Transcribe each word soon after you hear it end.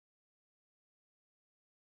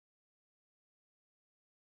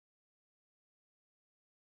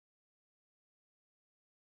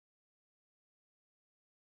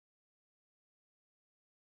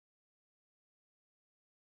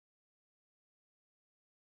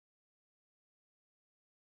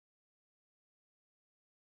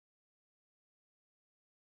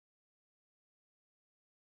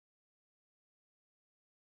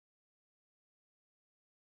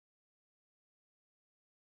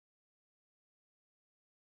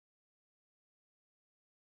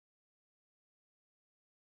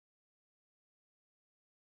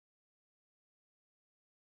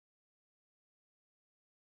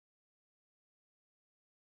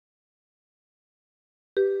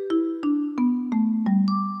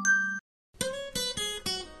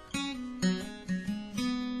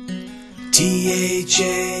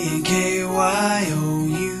T-H-A-N-K-Y-O-U.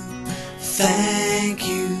 Thank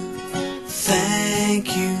you,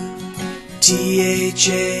 thank you.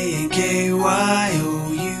 T-H-A-N-K-Y-O-U.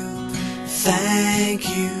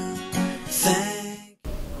 Thank you, thank you.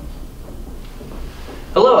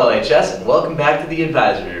 Hello LHS and welcome back to the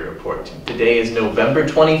Advisory Report. Today is November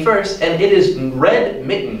 21st and it is Red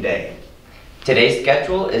Mitten Day. Today's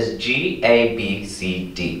schedule is G, A, B,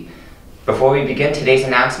 C, D. Before we begin today's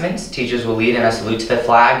announcements, teachers will lead in a salute to the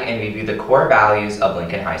flag and review the core values of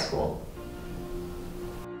Lincoln High School.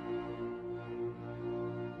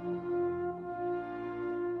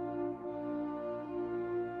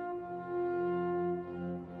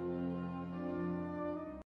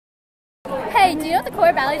 Hey, do you know what the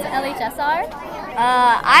core values of LHS are?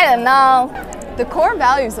 I don't know. The core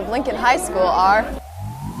values of Lincoln High School are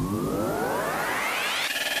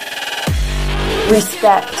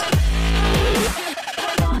respect,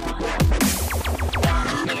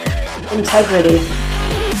 integrity,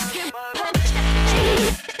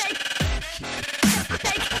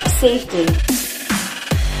 safety,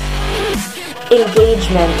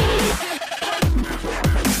 engagement,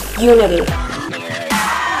 unity,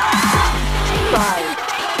 pride.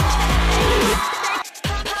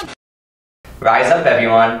 Rise up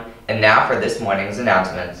everyone, and now for this morning's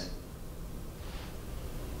announcements.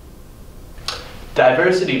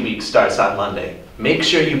 Diversity Week starts on Monday. Make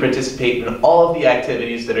sure you participate in all of the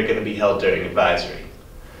activities that are going to be held during advisory.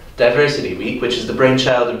 Diversity Week, which is the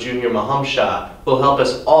brainchild of Junior Maham Shah, will help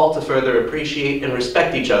us all to further appreciate and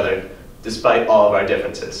respect each other despite all of our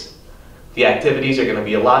differences. The activities are going to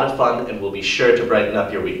be a lot of fun and will be sure to brighten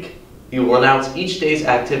up your week. You will announce each day's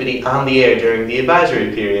activity on the air during the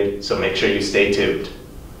advisory period, so make sure you stay tuned.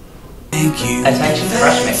 Attention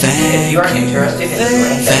freshmen, if you are interested in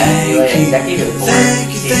joining the FBLA Executive Board,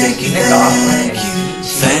 see the student offline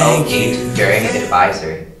at during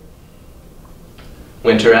advisory.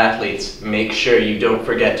 Winter athletes, make sure you don't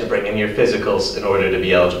forget to bring in your physicals in order to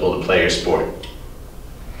be eligible to play your sport.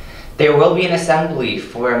 There will be an assembly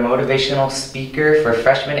for a motivational speaker for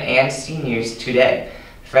freshmen and seniors today.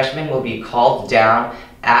 Freshmen will be called down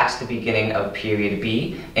at the beginning of period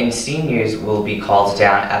B, and seniors will be called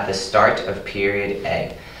down at the start of period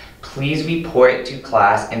A. Please report to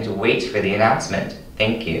class and wait for the announcement.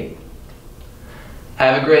 Thank you.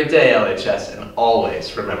 Have a great day, LHS, and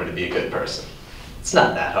always remember to be a good person. It's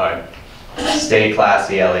not that hard. Stay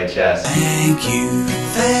classy, LHS. Thank you,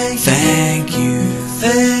 thank you, thank you,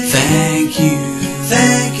 thank you,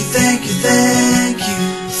 thank you, thank you, thank you.